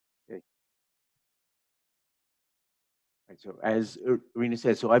Right, so as Irina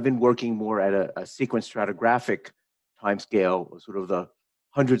said, so I've been working more at a sequence stratigraphic timescale, sort of the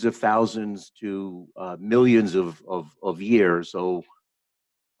hundreds of thousands to millions of years. So,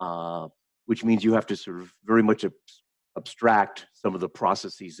 which means you have to sort of very much abstract some of the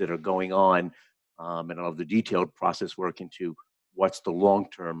processes that are going on, and all of the detailed process work into what's the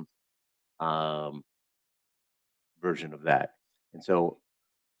long-term um, version of that. And so,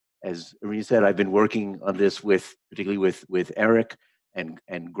 as Irina said, I've been working on this particularly with Eric and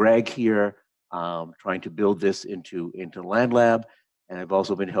Greg here, trying to build this into Land Lab. And I've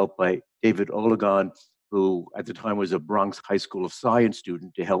also been helped by David Olegon, who at the time was a Bronx High School of Science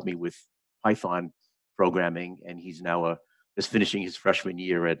student, to help me with Python programming. And he's now just finishing his freshman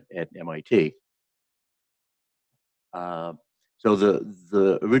year at MIT. So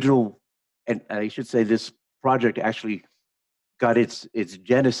the original, and I should say this project actually got its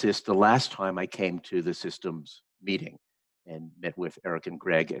genesis the last time I came to the systems meeting and met with Eric and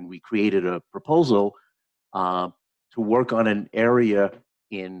Greg, and we created a proposal to work on an area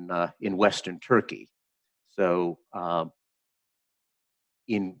in Western Turkey. So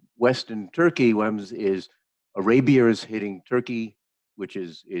in Western Turkey, is Arabia is hitting Turkey, which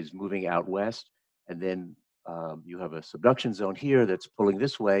is moving out west, and then you have a subduction zone here that's pulling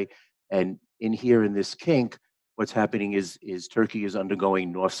this way, and in here in this kink, what's happening is Turkey is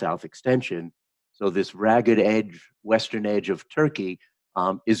undergoing north-south extension. So this ragged edge, western edge of Turkey,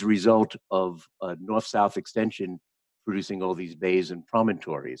 is a result of a north-south extension producing all these bays and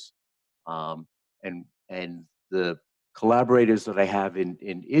promontories. And the collaborators that I have in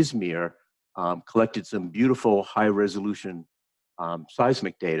Izmir collected some beautiful high-resolution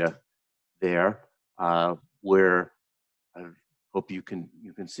seismic data there, where I hope you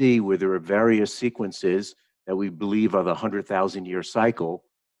can see where there are various sequences that we believe are the 100,000-year cycle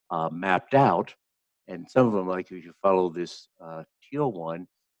mapped out. And some of them, like if you follow this teal one,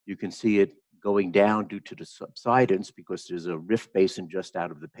 you can see it going down due to the subsidence because there's a rift basin just out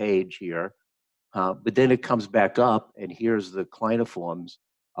of the page here. But then it comes back up, and here's the cliniforms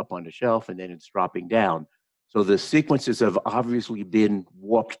up on the shelf, and then it's dropping down. So the sequences have obviously been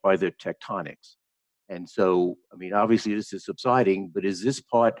warped by the tectonics. And so, I mean, obviously this is subsiding, but is this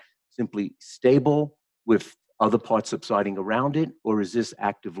part simply stable with other parts subsiding around it, or is this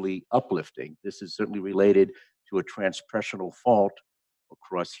actively uplifting? This is certainly related to a transpressional fault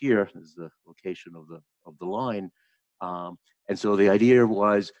across here. This is the location of the line. And so the idea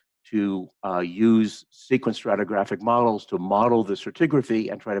was to use sequence stratigraphic models to model the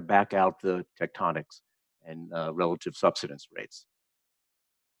stratigraphy and try to back out the tectonics and relative subsidence rates.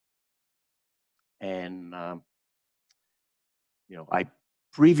 And I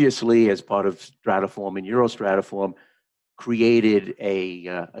previously, as part of Stratiform and Eurostratiform, created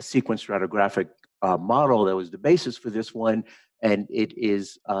a sequence stratigraphic model that was the basis for this one, and it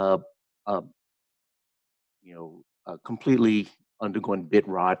is completely undergone bit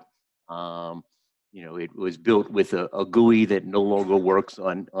rot. It was built with a GUI that no longer works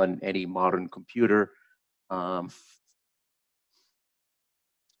on any modern computer.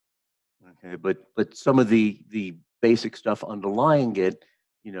 Okay, but some of the basic stuff underlying it,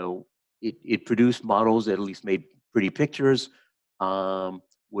 it produced models that at least made pretty pictures,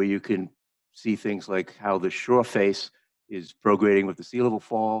 where you can see things like how the shore face is prograding with the sea level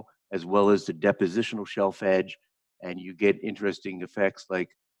fall, as well as the depositional shelf edge, and you get interesting effects like,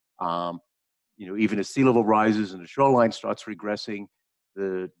 even as sea level rises and the shoreline starts regressing,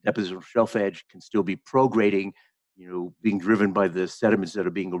 the depositional shelf edge can still be prograding, being driven by the sediments that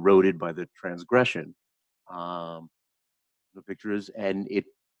are being eroded by the transgression. The pictures, and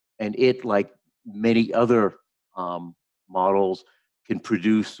it, like many other models, can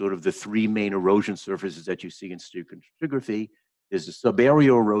produce sort of the three main erosion surfaces that you see in stratigraphy. There's the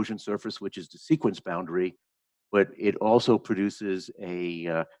subaerial erosion surface, which is the sequence boundary, but it also produces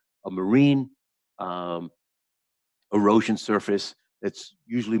a marine erosion surface that's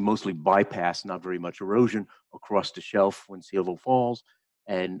usually mostly bypassed, not very much erosion across the shelf when sea level falls,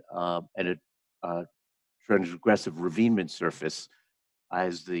 and a transgressive ravinement surface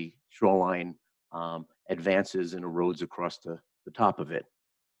as the shoreline advances and erodes across the top of it.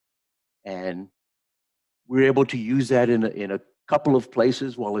 And we're able to use that in a couple of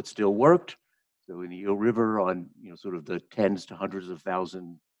places while it still worked. So in the Eel River on sort of the tens to hundreds of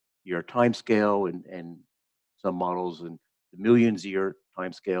thousand year time scale, and some models in the millions year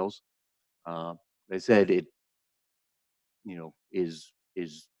time scales. Like I said, it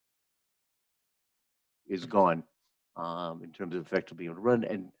is gone in terms of effectively being able to run.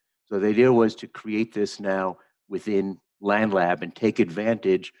 And so the idea was to create this now within Land Lab and take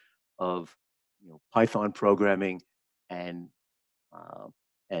advantage of Python programming and uh,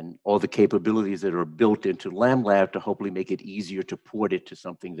 and all the capabilities that are built into LandLab to hopefully make it easier to port it to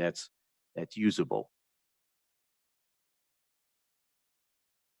something that's usable.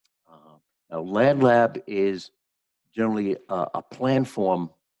 Now, LandLab is generally a plan form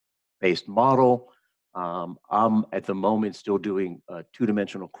based model. I'm at the moment still doing a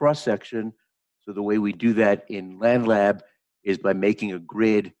two-dimensional cross-section. So the way we do that in LandLab is by making a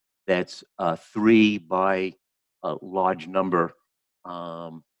grid that's 3 by a large number.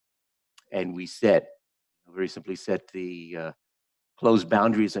 And we very simply set the closed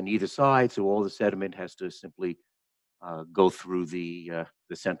boundaries on either side. So all the sediment has to simply go through the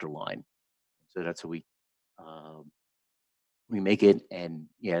center line. So that's how we make it. And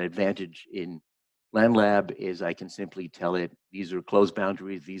yeah, an advantage in LandLab is I can simply tell it, these are closed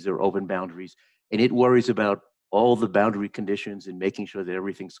boundaries, these are open boundaries, and it worries about all the boundary conditions and making sure that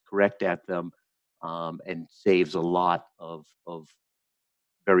everything's correct at them, and saves a lot of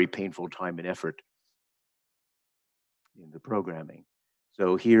very painful time and effort in the programming.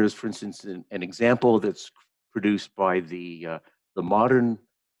 So here's, for instance, an example that's produced by the modern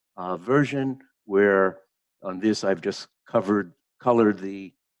version, where on this I've just colored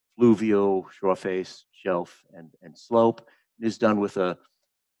the fluvial, shore face, shelf, and slope. It is done with a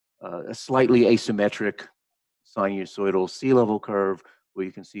slightly asymmetric sinusoidal sea level curve, where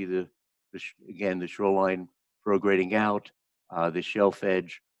you can see again the shoreline prograding out, the shelf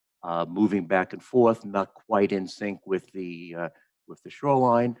edge moving back and forth, not quite in sync with the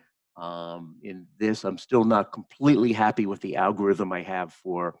shoreline. In this, I'm still not completely happy with the algorithm I have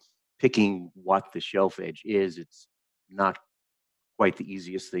for picking what the shelf edge is. It's not quite the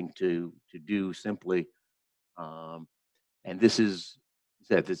easiest thing to do simply. And this is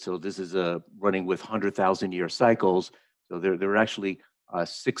running with 100,000-year cycles. So there are actually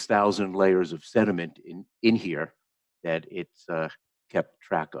 6,000 layers of sediment in here that it's kept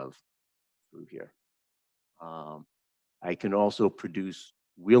track of through here. I can also produce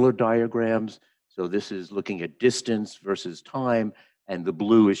Wheeler diagrams. So this is looking at distance versus time, and the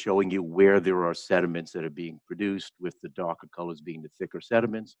blue is showing you where there are sediments that are being produced, with the darker colors being the thicker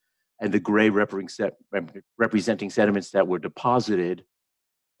sediments, and the gray representing sediments that were deposited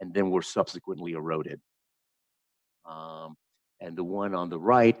and then were subsequently eroded. And the one on the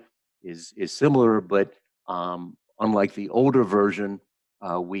right is similar, but unlike the older version,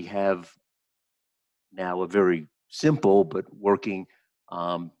 we have now a very simple but working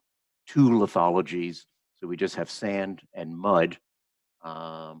two lithologies. So we just have sand and mud.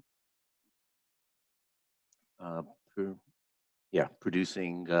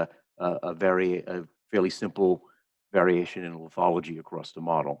 Producing a fairly simple variation in lithology across the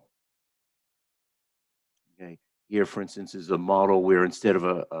model. Okay. Here, for instance, is a model where instead of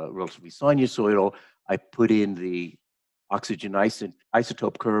a relatively sinusoidal, I put in the oxygen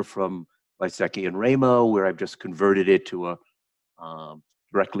isotope curve from Lysecki and Ramo, where I've just converted it to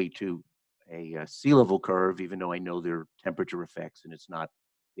directly to a sea level curve, even though I know there are temperature effects and it's not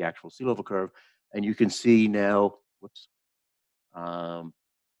the actual sea level curve. And you can see now,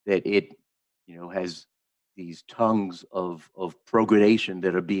 that it, has these tongues of progradation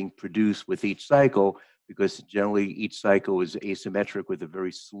that are being produced with each cycle, because generally each cycle is asymmetric with a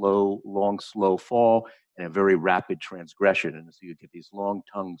very long, slow fall and a very rapid transgression. And so you get these long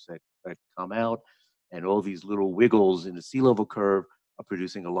tongues that come out, and all these little wiggles in the sea level curve are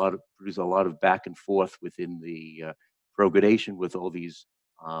producing a lot of back and forth within the progradation, with all these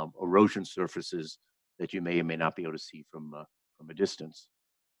erosion surfaces that you may or may not be able to see from a distance.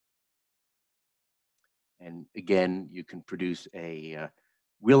 And again, you can produce a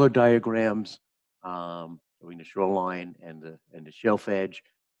Wheeler diagrams showing the shoreline and the shelf edge.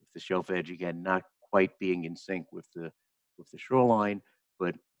 With the shelf edge, again, not quite being in sync with the shoreline,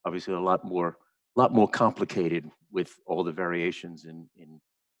 but obviously a lot more complicated with all the variations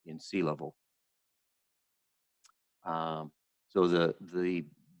in sea level. So the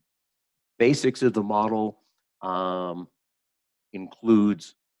basics of the model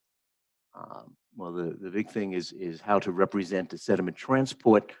includes, well, the big thing is how to represent the sediment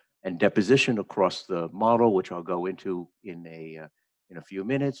transport and deposition across the model, which I'll go into in a few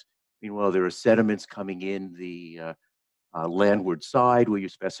minutes. Meanwhile, there are sediments coming in the landward side, where you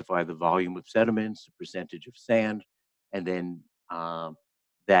specify the volume of sediments, the percentage of sand, and then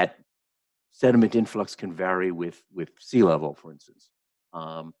that sediment influx can vary with sea level, for instance.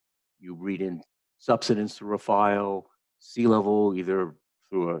 You read in subsidence through a file, sea level either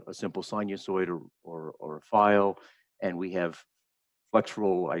through a simple sinusoid or a file, and we have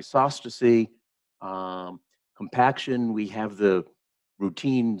flexural isostasy. Compaction, we have the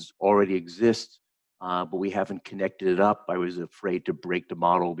routines already exist but we haven't connected it up. I was afraid to break the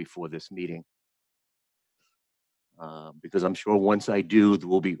model before this meeting. Because I'm sure once I do, there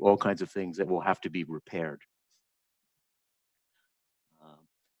will be all kinds of things that will have to be repaired.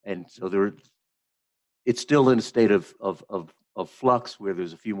 And so it's still in a state of flux where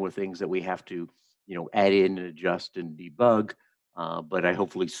there's a few more things that we have to, add in and adjust and debug. But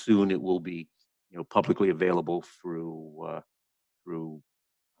hopefully soon it will be, publicly available through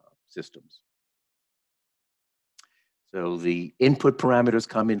systems. So the input parameters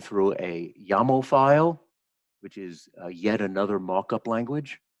come in through a YAML file, which is yet another markup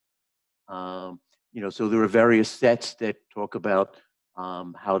language. So there are various sets that talk about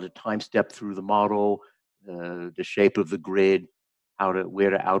how to time step through the model, the shape of the grid,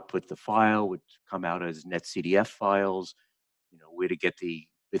 where to output the file, which come out as netcdf files, where to get the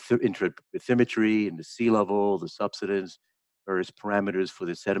bathymetry and the sea level, the subsidence, various parameters for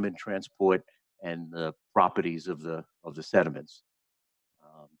the sediment transport, and the properties of the sediments.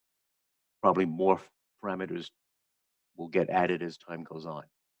 Probably more parameters will get added as time goes on.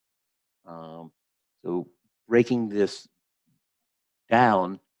 So breaking this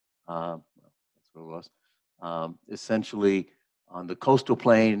down, that's what it was. Essentially, on the coastal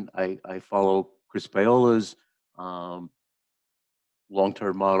plain, I follow Chris Paola's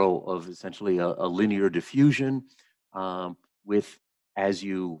long-term model of essentially a linear diffusion with, as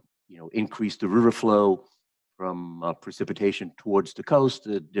you increase the river flow from precipitation towards the coast,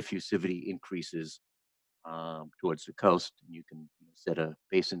 the diffusivity increases towards the coast, and you can set a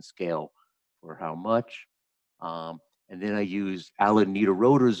basin scale for how much. And then I use Alan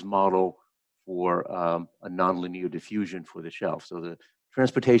Niederroder's model for a nonlinear diffusion for the shelf. So the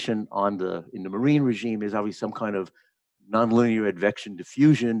transportation in the marine regime is obviously some kind of nonlinear advection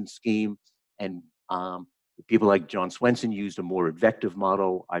diffusion scheme, and people like John Swenson used a more advective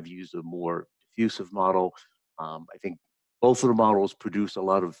model. I've used a more diffusive model. I think both of the models produce a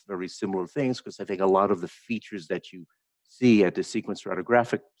lot of very similar things, because I think a lot of the features that you see at the sequence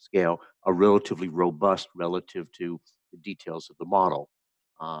stratigraphic scale are relatively robust relative to the details of the model.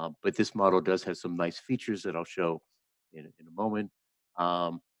 But this model does have some nice features that I'll show in a moment.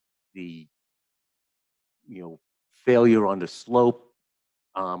 The failure on the slope,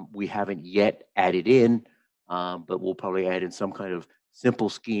 we haven't yet added in, but we'll probably add in some kind of simple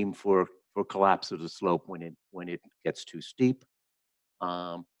scheme for collapse of the slope when it gets too steep.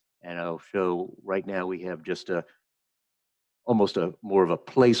 And I'll show right now we have just almost more of a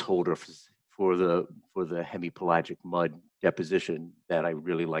placeholder for the hemipelagic mud deposition that I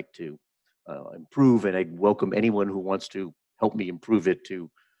really like to improve, and I welcome anyone who wants to help me improve it to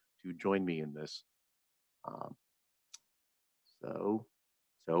join me in this. So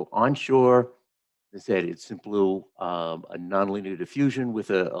onshore, as I said, it's simply a nonlinear diffusion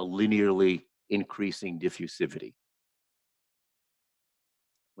with a linearly increasing diffusivity.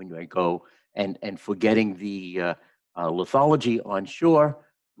 When I go and forgetting the lithology onshore,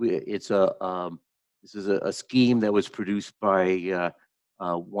 this is a scheme that was produced by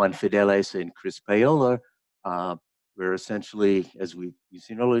Juan Fideles and Chris Paola, where essentially, as we've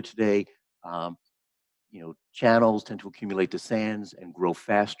seen earlier today, channels tend to accumulate the sands and grow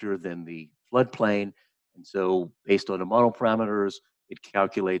faster than the floodplain. And so based on the model parameters, it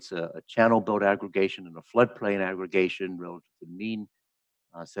calculates a channel belt aggregation and a floodplain aggregation relative to the mean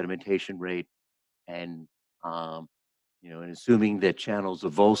sedimentation rate. And, and assuming that channels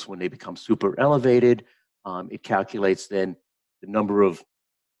avulse when they become super elevated, it calculates then the number of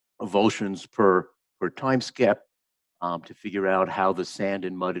avulsions per time step to figure out how the sand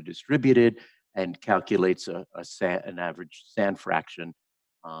and mud are distributed, and calculates an average sand fraction.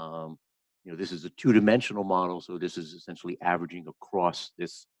 This is a two-dimensional model, so this is essentially averaging across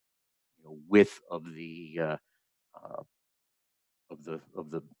this width of the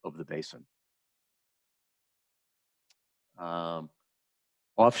basin.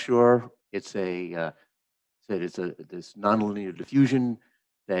 Offshore, it's this nonlinear diffusion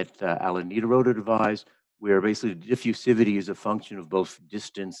that Alan Niederroder devised, where basically diffusivity is a function of both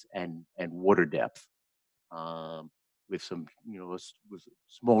distance and water depth, with some with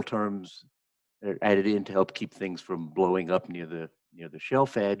small terms added in to help keep things from blowing up near the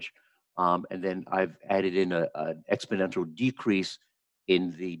shelf edge. And then I've added in an exponential decrease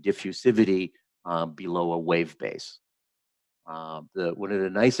in the diffusivity below a wave base. One of the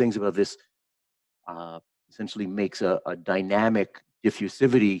nice things about this essentially makes a dynamic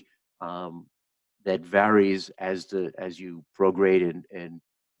diffusivity that varies as you prograde and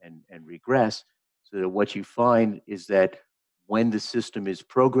regress. So that what you find is that when the system is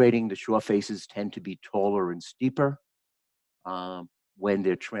prograding, the shore faces tend to be taller and steeper. when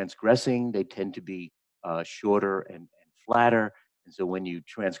they're transgressing, they tend to be shorter and flatter. And so when you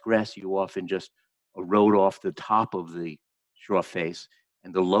transgress, you often just erode off the top of the shore face,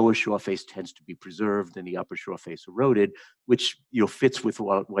 and the lower shore face tends to be preserved and the upper shore face eroded, which fits with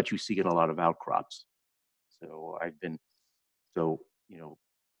what you see in a lot of outcrops. So I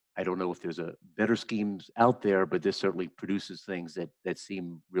don't know if there's a better schemes out there, but this certainly produces things that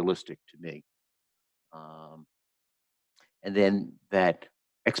seem realistic to me. Um, and then that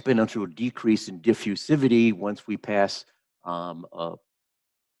exponential decrease in diffusivity once we pass a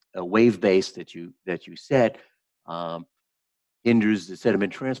wave base that you set um, hinders the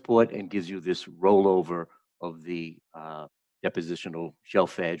sediment transport and gives you this rollover of the depositional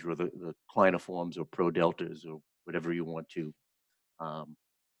shelf edge, or the cliniforms or prodeltas or whatever you want to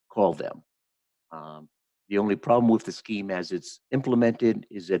call them. The only problem with the scheme as it's implemented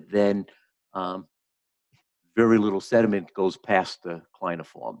is that then very little sediment goes past the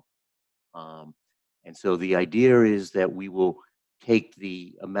cliniform. And so the idea is that we will take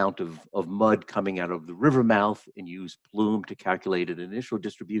the amount of mud coming out of the river mouth and use plume to calculate an initial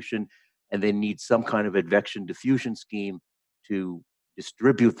distribution, and then need some kind of advection diffusion scheme to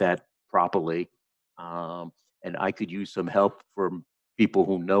distribute that properly. And I could use some help from people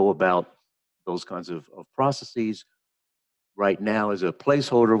who know about those kinds of processes. Right now, as a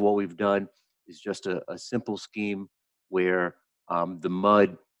placeholder, what we've done is just a simple scheme where the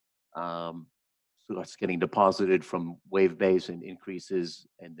mud starts getting deposited from wave base and increases,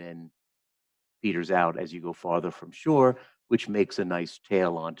 and then peters out as you go farther from shore, which makes a nice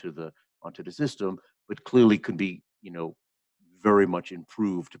tail onto the system, but clearly could be very much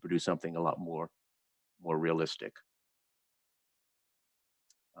improved to produce something a lot more realistic.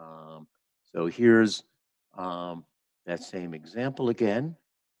 So here's that same example again,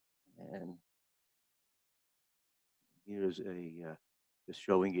 and here's just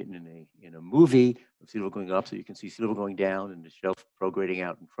showing it in a movie of sea level going up, so you can see sea level going down and the shelf prograding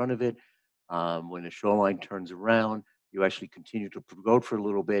out in front of it. When the shoreline turns around, you actually continue to prograde for a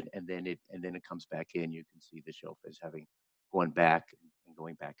little bit, and then it comes back in. You can see the shelf as having gone back and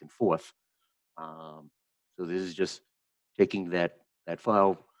going back and forth. So this is just taking that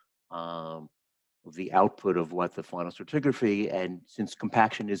file of the output of what the final stratigraphy, and since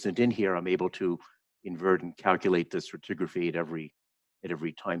compaction isn't in here, I'm able to invert and calculate the stratigraphy at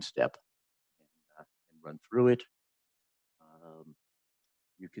every time step and run through it.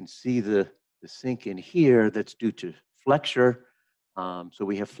 You can see the sink in here that's due to flexure. So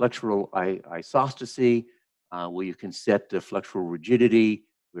we have flexural isostasy, where you can set the flexural rigidity,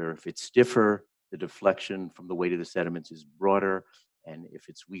 where if it's stiffer, the deflection from the weight of the sediments is broader, and if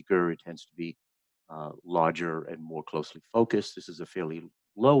it's weaker, it tends to be larger and more closely focused. This is a fairly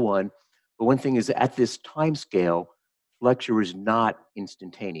low one. But one thing is, at this time scale, flexure is not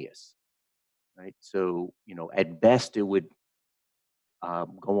instantaneous, right? So, at best, it would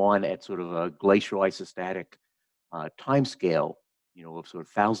go on at sort of a glacial isostatic time scale, of sort of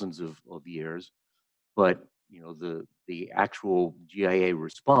thousands of years. But, the actual GIA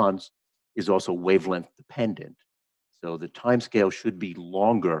response is also wavelength dependent. So the time scale should be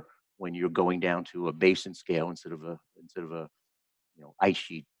longer when you're going down to a basin scale instead of a ice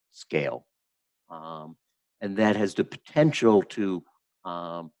sheet scale, and that has the potential to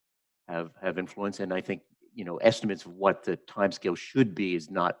have influence. And I think estimates of what the time scale should be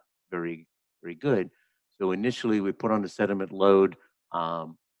is not very good. So initially we put on the sediment load.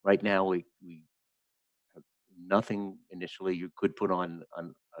 Right now we have nothing initially. You could put on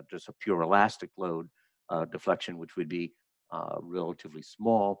just a pure elastic load deflection, which would be relatively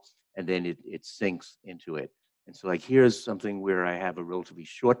small, and then it sinks into it. And so, like, here's something where I have a relatively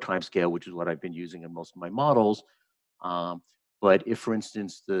short time scale, which is what I've been using in most of my models. But if, for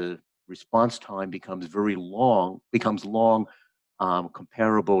instance, the response time becomes long,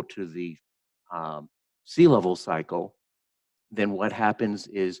 comparable to the sea level cycle, then what happens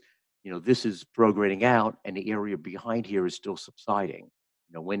is, this is prograding out, and the area behind here is still subsiding.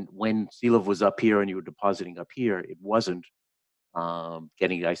 When sea level was up here and you were depositing up here, it wasn't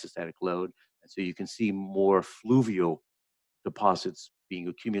getting the isostatic load. And so you can see more fluvial deposits being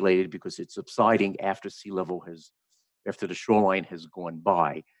accumulated because it's subsiding after after the shoreline has gone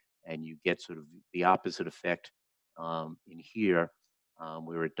by, and you get sort of the opposite effect in here,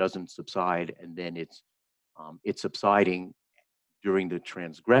 where it doesn't subside, and then it's subsiding during the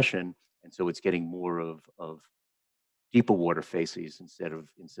transgression, and so it's getting more of deeper water facies instead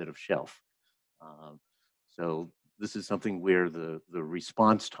of shelf. So this is something where the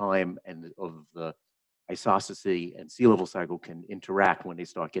response time of the isostasy and sea level cycle can interact when they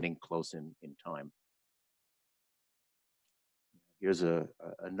start getting close in time. Here's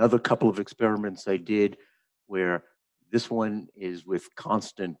another couple of experiments I did where this one is with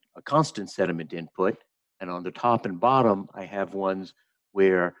a constant sediment input. And on the top and bottom, I have ones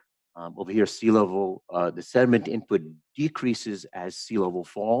where over here, the sediment input decreases as sea level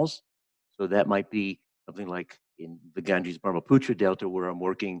falls. So that might be something like in the Ganges-Brahmaputra Delta where I'm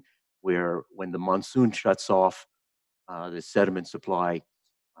working, where when the monsoon shuts off the sediment supply,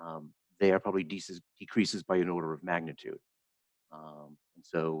 there probably decreases by an order of magnitude. And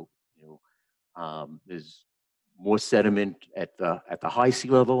so, there's more sediment at the high sea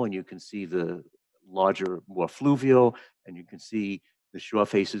level, and you can see the larger, more fluvial, and you can see the shore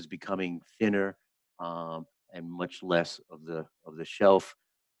faces becoming thinner and much less of the shelf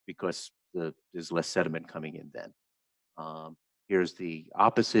because there's less sediment coming in then. Here's the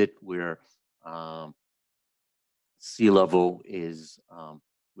opposite where sea level is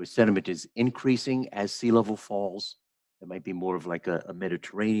where sediment is increasing as sea level falls. It might be more of like a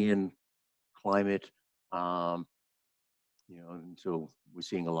Mediterranean climate. And so we're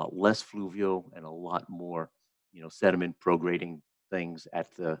seeing a lot less fluvial and a lot more, sediment prograding things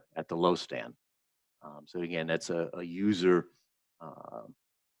at the low stand. So again, that's a user uh,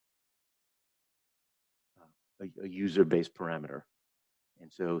 a user-based parameter.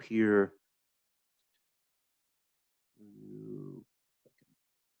 And so here,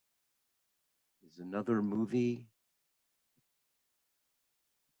 is another movie.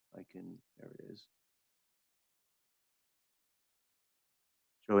 There it is.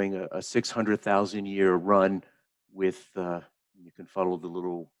 Showing a 600,000 year run with, you can follow the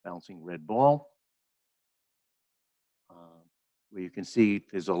little bouncing red ball. Where you can see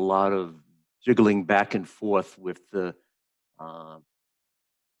there's a lot of jiggling back and forth with all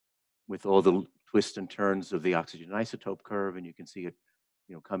the twists and turns of the oxygen isotope curve, and you can see it,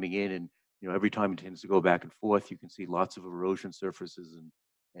 coming in, and every time it tends to go back and forth, you can see lots of erosion surfaces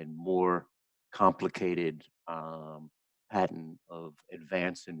and more complicated pattern of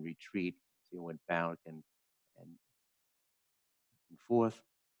advance and retreat. So it went back and forth.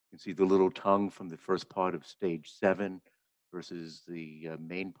 You can see the little tongue from the first part of stage 7 versus the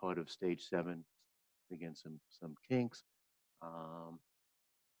main part of stage 7. Again, some kinks.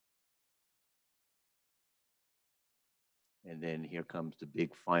 And then here comes the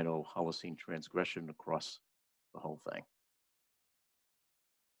big final Holocene transgression across the whole thing.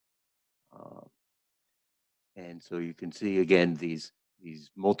 And so you can see again these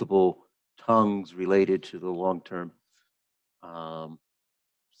multiple tongues related to the long-term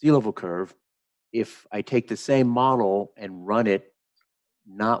sea level curve. If I take the same model and run it,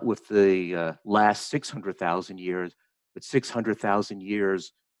 not with the last 600,000 years, but 600,000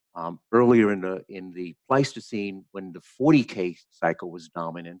 years earlier in the Pleistocene, when the 40K cycle was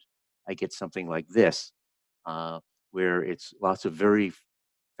dominant, I get something like this, where it's lots of very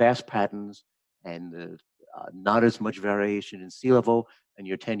fast patterns and not as much variation in sea level, and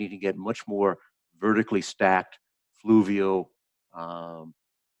you're tending to get much more vertically stacked fluvial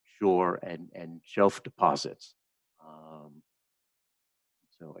shore and shelf deposits.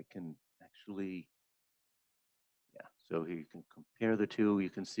 So I can actually, yeah, so here you can compare the two. You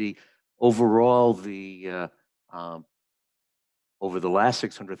can see overall over the last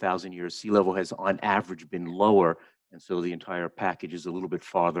 600,000 years, sea level has on average been lower, and so the entire package is a little bit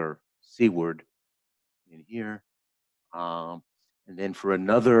farther seaward in here. And then for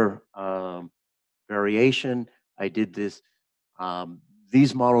another variation, I did this.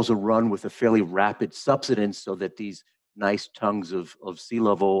 These models are run with a fairly rapid subsidence so that these nice tongues of sea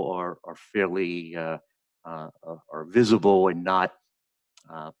level are fairly are visible and not,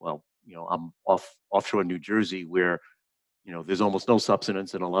 well, I'm offshore New Jersey where, there's almost no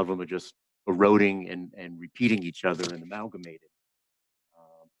subsidence and a lot of them are just eroding and repeating each other and amalgamated.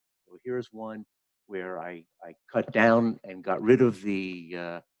 So here's one where I cut down and got rid of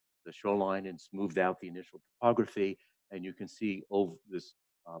the shoreline and smoothed out the initial topography, and you can see over this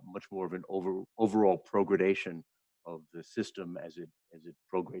much more of an overall progradation of the system as it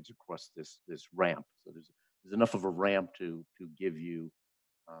progrades across this ramp. So there's enough of a ramp to give you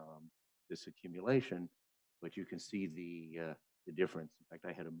this accumulation, but you can see the difference. In fact,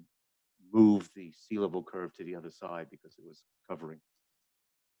 I had to move the sea level curve to the other side because it was covering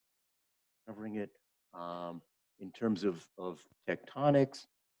it. In terms of tectonics,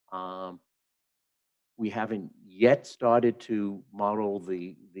 we haven't yet started to model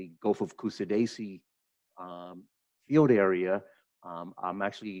the Gulf of Kusadasi field area. I'm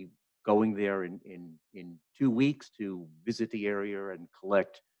actually going there in 2 weeks to visit the area and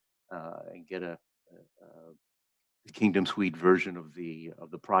collect and get a Kingdom Suite version of the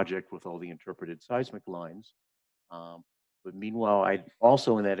project with all the interpreted seismic lines. But meanwhile, I'd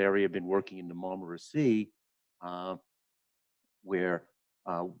also in that area been working in the Marmara Sea, uh, where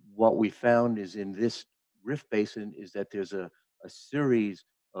uh, what we found is in this rift basin is that there's a series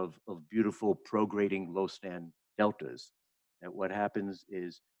of beautiful prograding low stand deltas. And what happens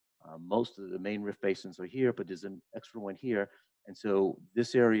is most of the main rift basins are here, but there's an extra one here. And so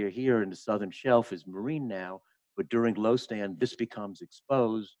this area here in the southern shelf is marine now, but during low stand, this becomes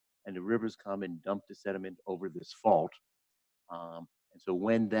exposed and the rivers come and dump the sediment over this fault. And so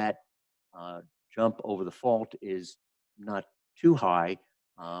when that uh, jump over the fault is not too high,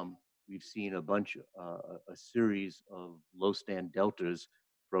 we've seen a series of low stand deltas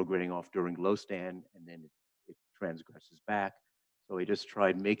prograding off during low stand, and then it transgresses back. So I just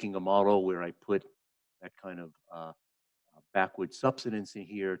tried making a model where I put that kind of backward subsidence in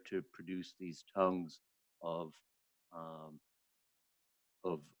here to produce these tongues of um,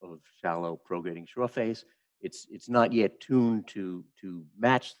 of shallow prograding shore face. It's not yet tuned to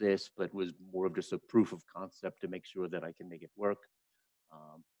match this, but was more of just a proof of concept to make sure that I can make it work.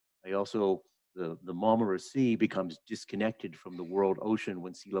 Um, I also the Marmara Sea becomes disconnected from the world ocean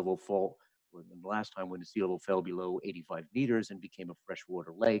when sea level fall. When the last time when the sea level fell below 85 meters and became a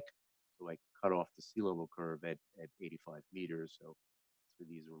freshwater lake, so I cut off the sea level curve at 85 meters. So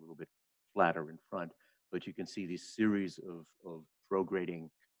these are a little bit flatter in front, but you can see these series of prograding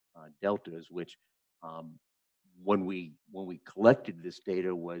deltas, which um, when we collected this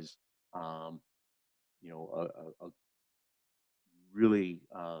data was um, a really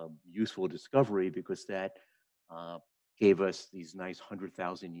useful discovery because that uh, gave us these nice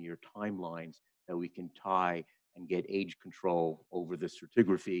 100,000 year timelines that we can tie and get age control over the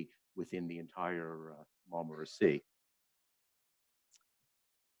stratigraphy within the entire Marmara Sea.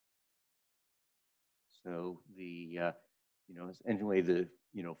 So anyway, the,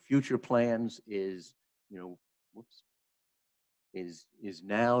 future plans is, whoops, is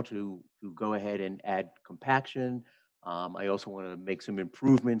now to go ahead and add compaction. I also want to make some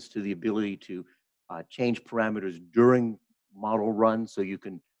improvements to the ability to change parameters during model run, so you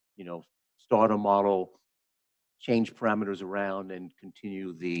can, start a model, change parameters around, and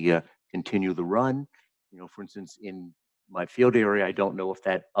continue the run. For instance, in my field area, I don't know if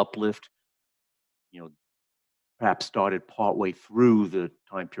that uplift, you know, perhaps started partway through the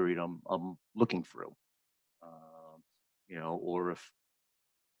time period I'm looking through, um, or if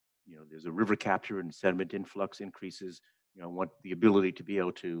there's a river capture and sediment influx increases. I want the ability to be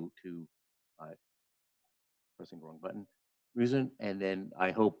able to uh, pressing the wrong button reason, and then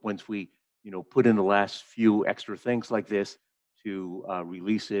I hope once we put in the last few extra things like this to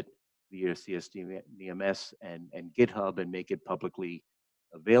release it via CSDMS and GitHub and make it publicly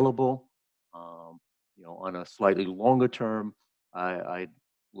available. Um, on a slightly longer term, I'd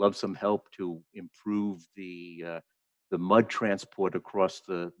love some help to improve the mud transport across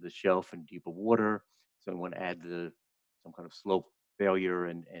the shelf in deeper water. So I want to add some kind of slope failure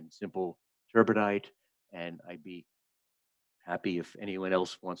and simple turbidite. And I'd be happy if anyone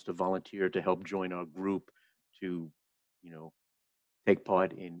else wants to volunteer to help join our group to, you know, take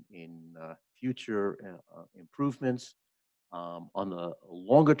part in future improvements. On the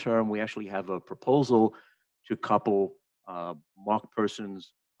longer term, we actually have a proposal to couple Mark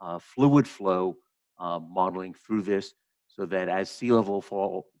Person's fluid flow modeling through this, so that as sea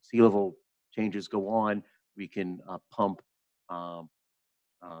level changes go on, we can pump um,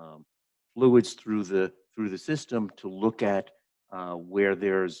 um, fluids through the system to look at where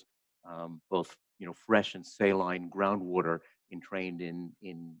there's both fresh and saline groundwater entrained in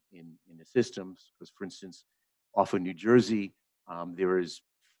the systems. Because, for instance, off of New Jersey, there is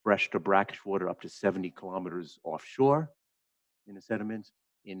fresh to brackish water up to 70 kilometers offshore in the sediments.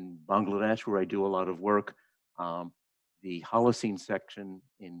 In Bangladesh, where I do a lot of work, the Holocene section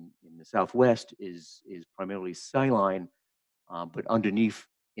in the southwest is primarily saline, but underneath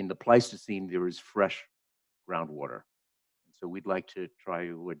in the Pleistocene, there is fresh groundwater. And so we'd like to try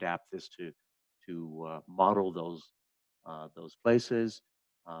to adapt this to model those places.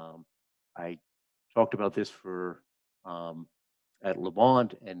 I talked about this for at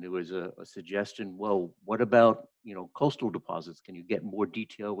Lamont, and there was a suggestion. Well, what about coastal deposits? Can you get more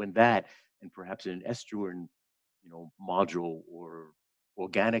detail in that, and perhaps in an estuarine module or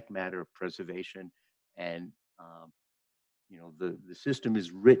organic matter preservation? And the system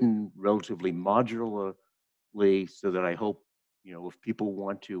is written relatively modularly, so that I hope if people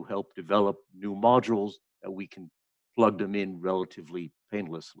want to help develop new modules, that we can plug them in relatively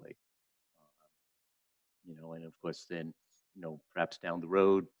painlessly. And of course then perhaps down the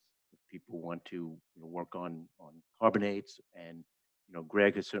road, if people want to work on carbonates, and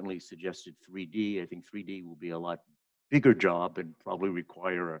Greg has certainly suggested 3D. I think 3D will be a lot bigger job and probably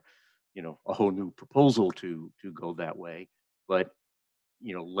require a whole new proposal to go that way. But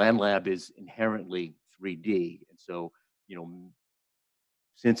LandLab is inherently 3D, and so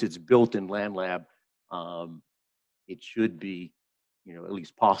since it's built in LandLab, it should be at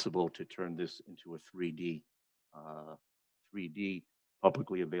least possible to turn this into a 3D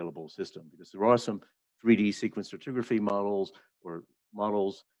publicly available system, because there are some 3D sequence stratigraphy models or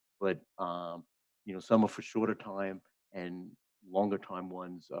models, but some are for shorter time, and longer time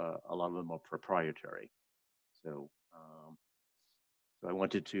ones, a lot of them are proprietary. So, so I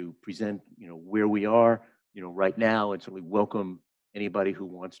wanted to present, where we are, right now, and certainly welcome anybody who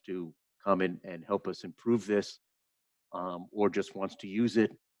wants to come in and help us improve this, or just wants to use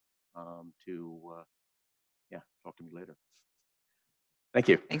it to, yeah, talk to me later. Thank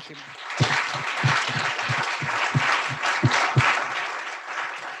you. Thank you.